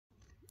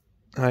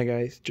Hi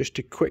guys, just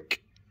a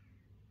quick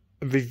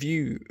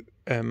review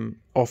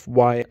of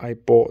why I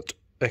bought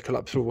a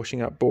collapsible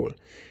washing up bowl.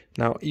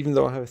 Now, even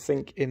though I have a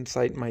sink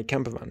inside my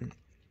campervan,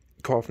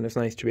 quite often it's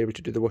nice to be able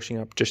to do the washing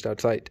up just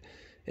outside.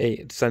 A,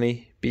 it's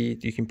sunny. B,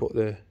 you can put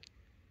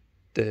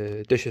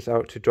the dishes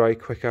out to dry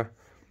quicker.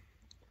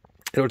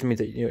 It also means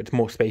that it's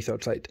more space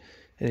outside,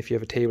 and if you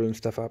have a table and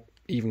stuff up,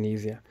 even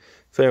easier.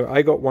 So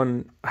I got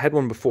one. I had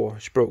one before,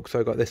 which broke,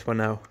 so I got this one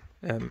now.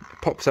 It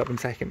pops up in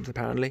seconds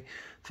apparently,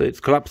 so it's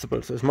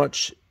collapsible, so it's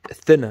much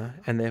thinner,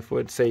 and therefore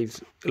it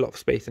saves a lot of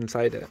space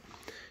inside it.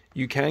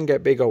 You can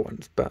get bigger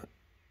ones, but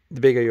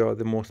the bigger you are,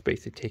 the more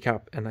space they take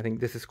up, and I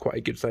think this is quite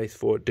a good size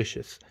for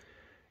dishes.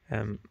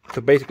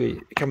 So basically,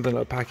 it comes in a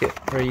little packet,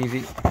 very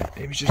easy.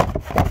 Maybe just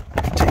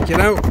take it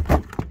out.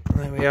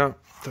 There we are.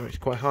 Sorry, it's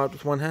quite hard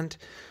with one hand.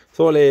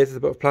 So all it is a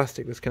bit of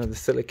plastic. There's kind of the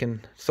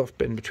silicone soft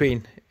bit in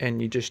between,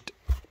 and you just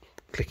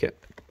click it.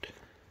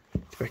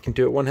 If I can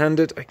do it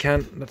one-handed, I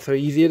can. That's how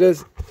easy it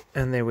is.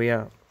 And there we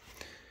are.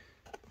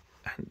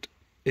 And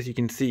as you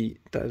can see,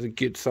 that is a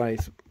good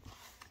size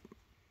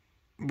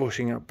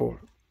washing up bowl.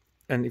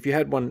 And if you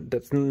had one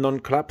that's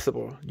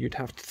non-collapsible, you'd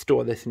have to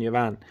store this in your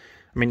van.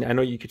 I mean, I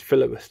know you could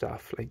fill it with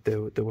stuff like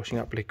the washing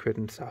up liquid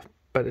and stuff,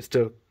 but it's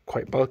still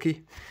quite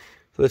bulky.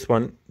 So this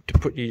one,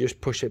 you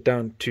just push it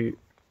down to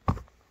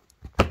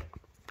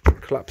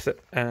collapse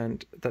it,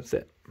 and that's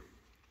it.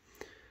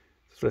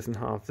 So less than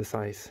half the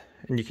size,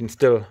 and you can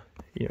still,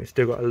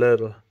 still got a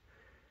little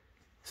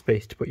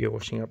space to put your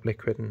washing up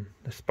liquid and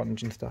the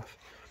sponge and stuff.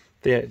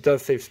 But yeah, it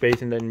does save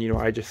space, and then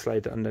I just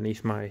slide it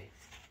underneath my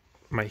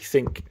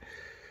sink.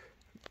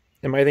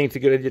 And I think it's a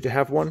good idea to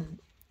have one.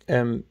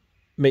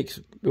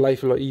 Makes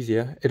life a lot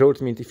easier. It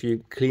also means if you're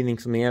cleaning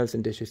something else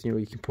in dishes,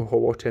 you can put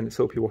hot water in,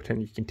 soapy water,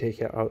 and you can take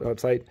it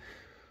outside.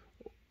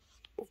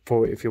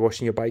 For if you're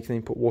washing your bike and then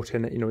you put water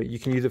in it, you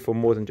can use it for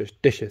more than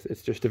just dishes.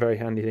 It's just a very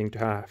handy thing to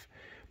have.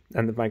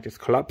 And the fact it's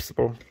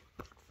collapsible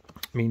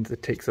means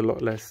it takes a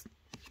lot less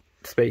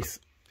space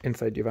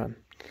inside your van.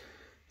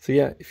 So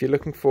yeah, if you're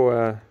looking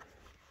for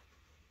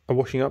a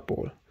washing up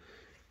bowl,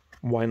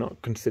 why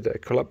not consider a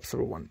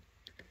collapsible one?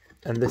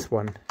 And this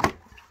one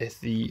is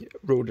the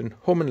Roden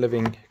Home and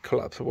Living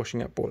collapsible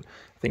washing up bowl.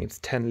 I think it's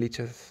 10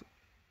 litres.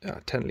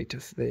 10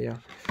 litres, there you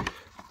are.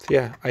 So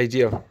yeah,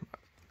 ideal.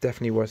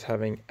 Definitely worth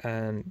having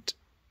and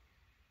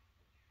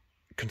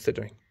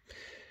considering.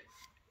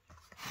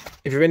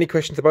 If you have any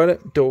questions about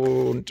it,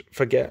 don't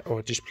forget,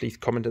 or just please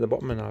comment at the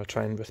bottom and I'll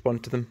try and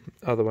respond to them.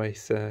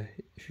 Otherwise,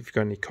 if you've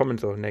got any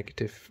comments or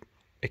negative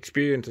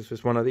experiences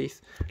with one of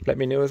these, let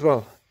me know as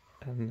well.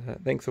 And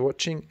thanks for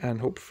watching, and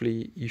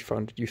hopefully you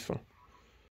found it useful.